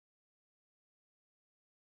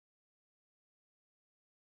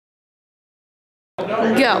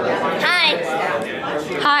Go. Hi.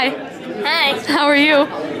 Hi. Hi. How are you?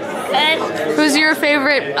 Good. Who's your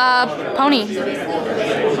favorite pony?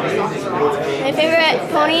 My favorite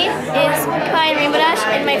pony is Pine Rainbow Dash,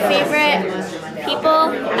 and my favorite people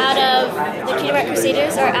out of the Kingdom Hearts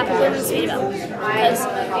Crusaders are Apple Bloom and Sweetie Belle. Because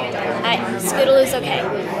Scootaloo's okay.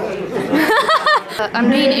 I'm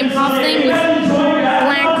doing an improv thing with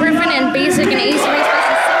Black Griffin and Basic and AC Race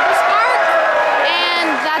and Silver Spark. And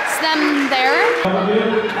that's them there.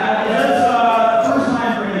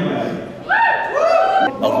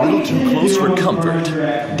 A little too close for comfort.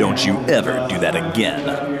 Don't you ever do that again.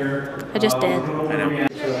 I just did. I know.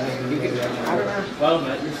 Well,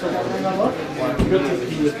 Matt, you're so good to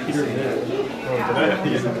be with Peter and Matt.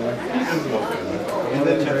 And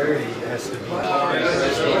then charity has to be.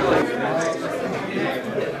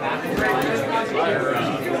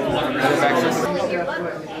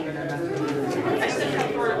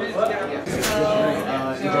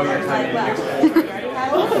 Enjoy your time.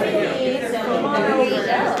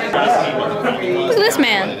 Look at this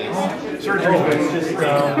man. Surgery's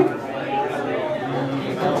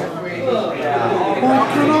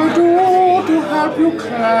what can I do to help you,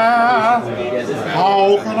 Claire?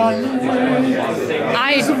 How can I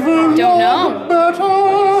don't know.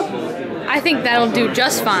 Better? I think that'll do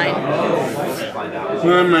just fine.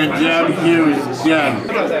 Well, my job here is done.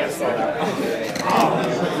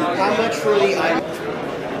 How much for the item?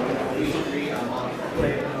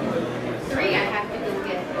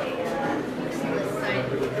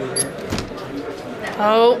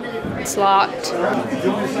 Oh, it's locked.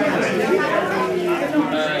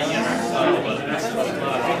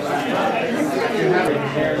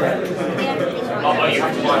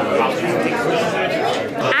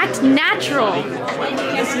 Act natural.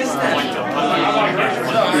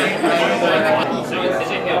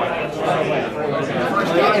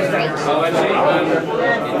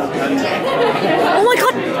 Oh my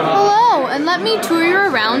god! Hello, and let me tour you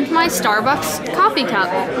around my Starbucks coffee cup.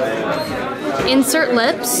 Insert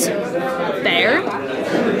lips. There.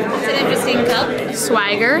 It's an interesting cup.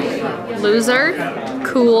 Swagger. Loser.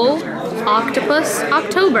 Cool. Octopus.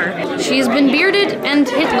 October. She's been bearded and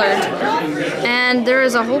Hitlered. And there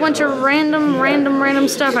is a whole bunch of random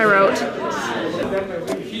stuff I wrote.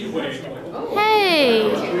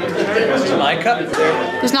 Hey! My cup?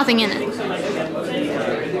 There's nothing in it.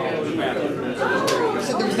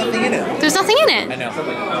 There's nothing in it. There's nothing in it. I know.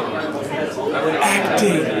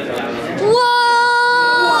 Acting. Whoa!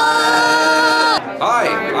 Hi,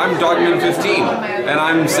 I'm Dogman15, and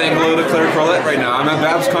I'm saying hello to Claire Corlett right now. I'm at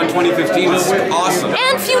BABSCON 2015. This is awesome.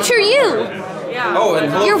 And future you! Oh,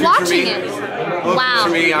 and hello, You're future watching me. it. Hello, Wow.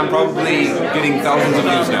 future me. I'm probably getting thousands of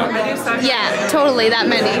views now. Yeah, totally, that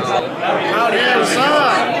many. Howdy, what's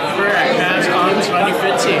up? We're at BABSCON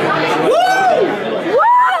 2015.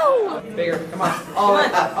 Woo! Bigger, come on. All of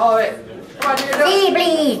it. Come on,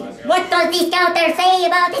 Please, what does the scouter say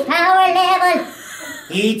about the power level?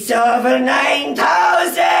 It's over 9,000!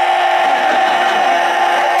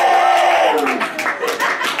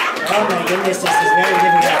 Oh my goodness, this is very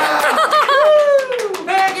difficult.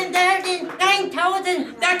 Burden, 9,000.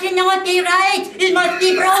 That cannot be right. It must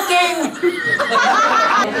be broken. I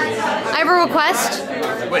have a request.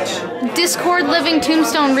 Which? Discord Living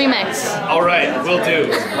Tombstone remix. Alright, will do.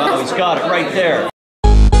 Well, he's got it right there.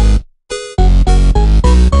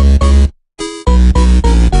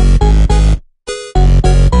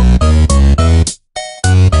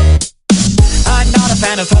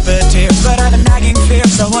 Of puppeteers, but I've a nagging fear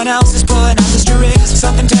someone else is pulling out the strings.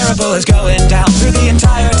 Something terrible is going down through the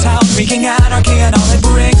entire town, wreaking anarchy and all it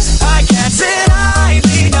brings. I can't sit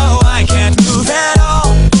idly, no, I can't move at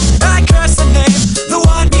all. I curse the name, the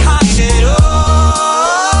one behind it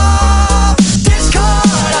all. Discord,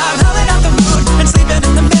 I'm howling out the moon and sleeping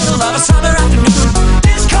in the middle of a summer afternoon.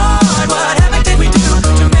 Discord, whatever did we do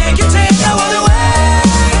to make you take our world away?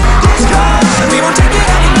 Discord, we won't take it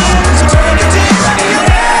anymore, so take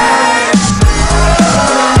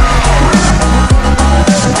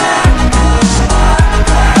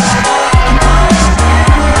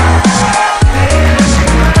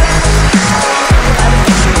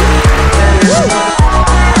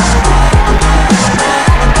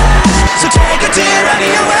it to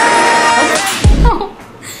radio.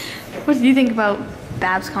 What do you think about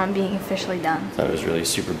BABSCON being officially done? I thought it was really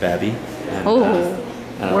super babby. And, Oh,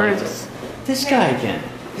 and words. This guy again.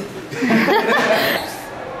 We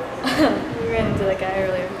ran into that guy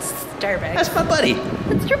earlier. It's Starbucks. That's my buddy.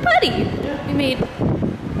 That's your buddy. We made.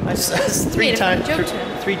 That's three made a times. joke to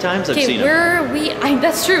him. Three times I've Okay, seen him. where are we?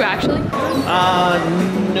 That's true, actually. Nova?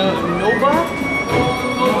 Nova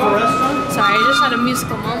restaurant? Sorry, I just had a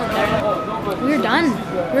musical moment there. we're done.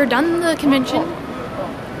 We're done the convention.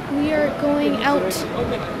 We are going out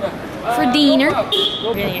for dinner.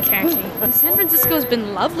 We're getting a taxi. San Francisco has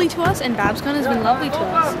been lovely to us, and BABSCON has been lovely to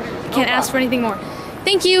us. Can't ask for anything more.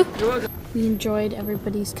 Thank you. We enjoyed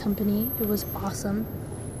everybody's company. It was awesome.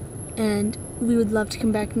 And we would love to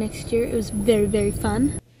come back next year. It was very, very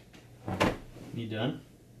fun. You done?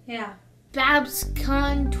 Yeah.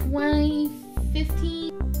 BABSCON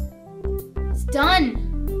 2015. It's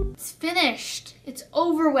done. It's finished. It's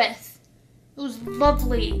over with. It was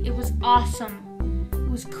lovely. It was awesome. It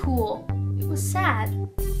was cool. It was sad.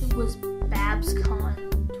 It was BABSCON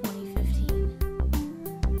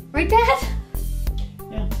 2015. Right, Dad?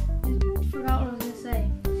 Yeah. I forgot what I was gonna say.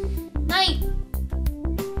 Night.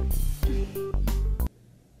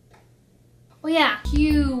 Oh yeah.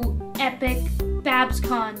 Cue epic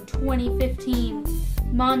BABSCON 2015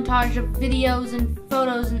 montage of videos and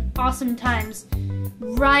photos and awesome times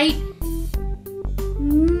right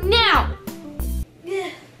now.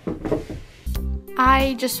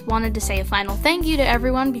 I just wanted to say a final thank you to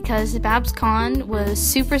everyone because BABSCON was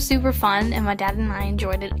super, super fun and my dad and I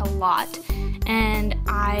enjoyed it a lot. And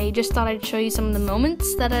I just thought I'd show you some of the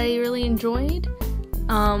moments that I really enjoyed.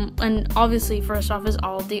 And obviously, first off is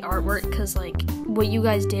all of the artwork because like what you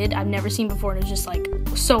guys did, I've never seen before and it was just like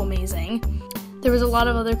so amazing. There was a lot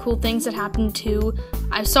of other cool things that happened too.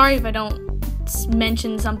 I'm sorry if I don't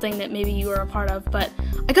mention something that maybe you were a part of, but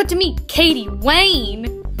I got to meet Katie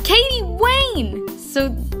Wayne! Katie Wayne! So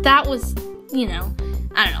that was, you know,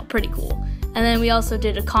 I don't know, pretty cool. And then we also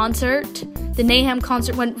did a concert. The Nayhem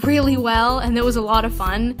concert went really well and it was a lot of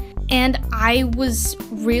fun. And I was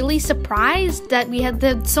really surprised that we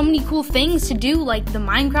had so many cool things to do, like the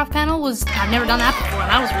Minecraft panel was, I've never done that before, and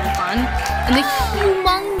that was really fun. And the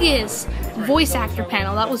humongous voice actor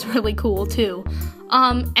panel, that was really cool too.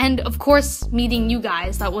 And of course, meeting you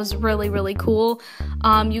guys, that was really, really cool.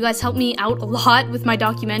 You guys helped me out a lot with my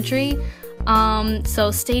documentary,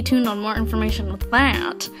 so stay tuned on more information with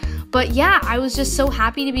that. But yeah, I was just so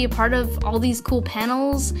happy to be a part of all these cool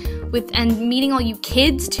panels and meeting all you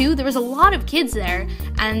kids too. There was a lot of kids there,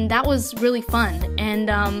 and that was really fun. And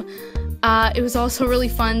it was also really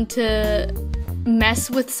fun to mess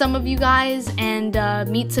with some of you guys and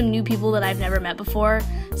meet some new people that I've never met before,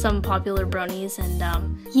 some popular bronies. And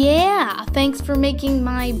yeah, thanks for making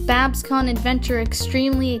my BABSCON adventure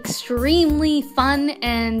extremely, extremely fun.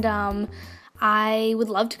 And I would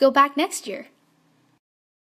love to go back next year.